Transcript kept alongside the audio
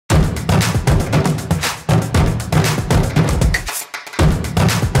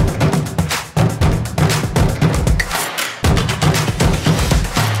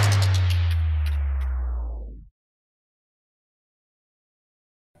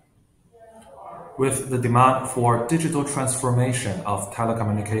With the demand for digital transformation of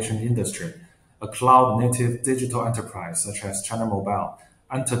telecommunication industry, a cloud-native digital enterprise such as China Mobile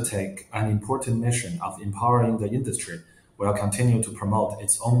undertake an important mission of empowering the industry will continue to promote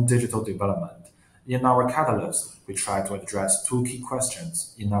its own digital development. In our catalyst, we try to address two key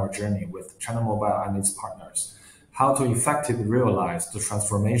questions in our journey with China Mobile and its partners: how to effectively realize the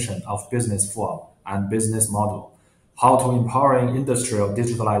transformation of business flow and business model, how to empowering industrial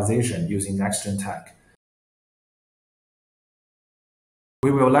digitalization using next-gen tech.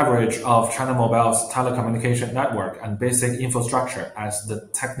 We will leverage of China Mobile's telecommunication network and basic infrastructure as the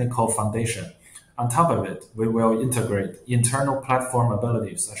technical foundation. On top of it, we will integrate internal platform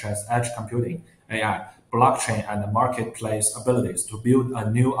abilities such as edge computing, AI, blockchain, and marketplace abilities to build a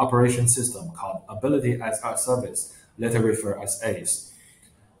new operation system called Ability as a Service, later referred as ACE.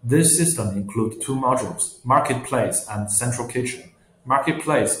 This system includes two modules, Marketplace and Central Kitchen.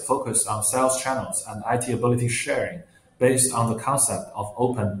 Marketplace focuses on sales channels and IT ability sharing based on the concept of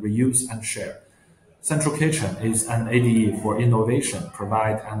open, reuse, and share. Central Kitchen is an ADE for innovation,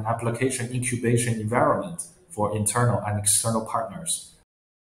 provide an application incubation environment for internal and external partners.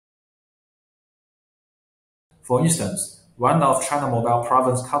 For instance, one of China Mobile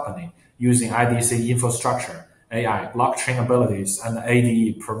province company using IDC infrastructure, AI, blockchain abilities, and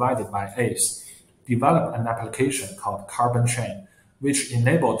ADE provided by ACE, developed an application called Carbon Chain, which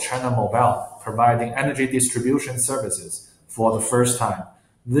enabled China Mobile providing energy distribution services for the first time.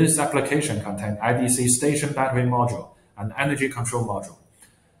 This application contains IDC station battery module and energy control module.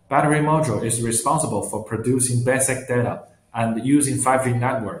 Battery module is responsible for producing basic data and using 5G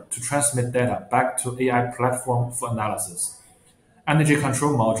network to transmit data back to AI platform for analysis. Energy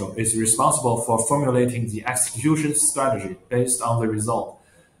control module is responsible for formulating the execution strategy based on the result.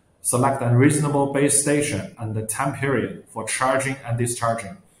 Select a reasonable base station and the time period for charging and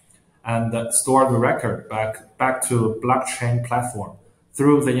discharging, and store the record back to blockchain platform.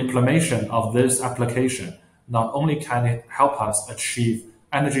 Through the implementation of this application, not only can it help us achieve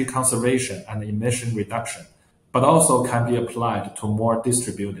energy conservation and emission reduction, but also can be applied to more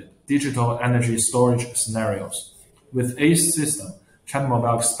distributed digital energy storage scenarios. With ACE system, China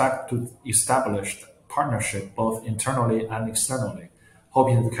Mobile expects to establish partnership both internally and externally,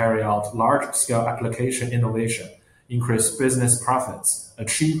 hoping to carry out large-scale application innovation, increase business profits,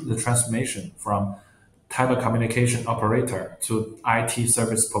 achieve the transformation from telecommunication operator to IT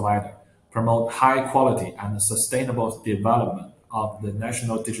service provider, promote high quality and sustainable development of the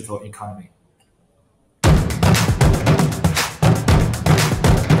national digital economy.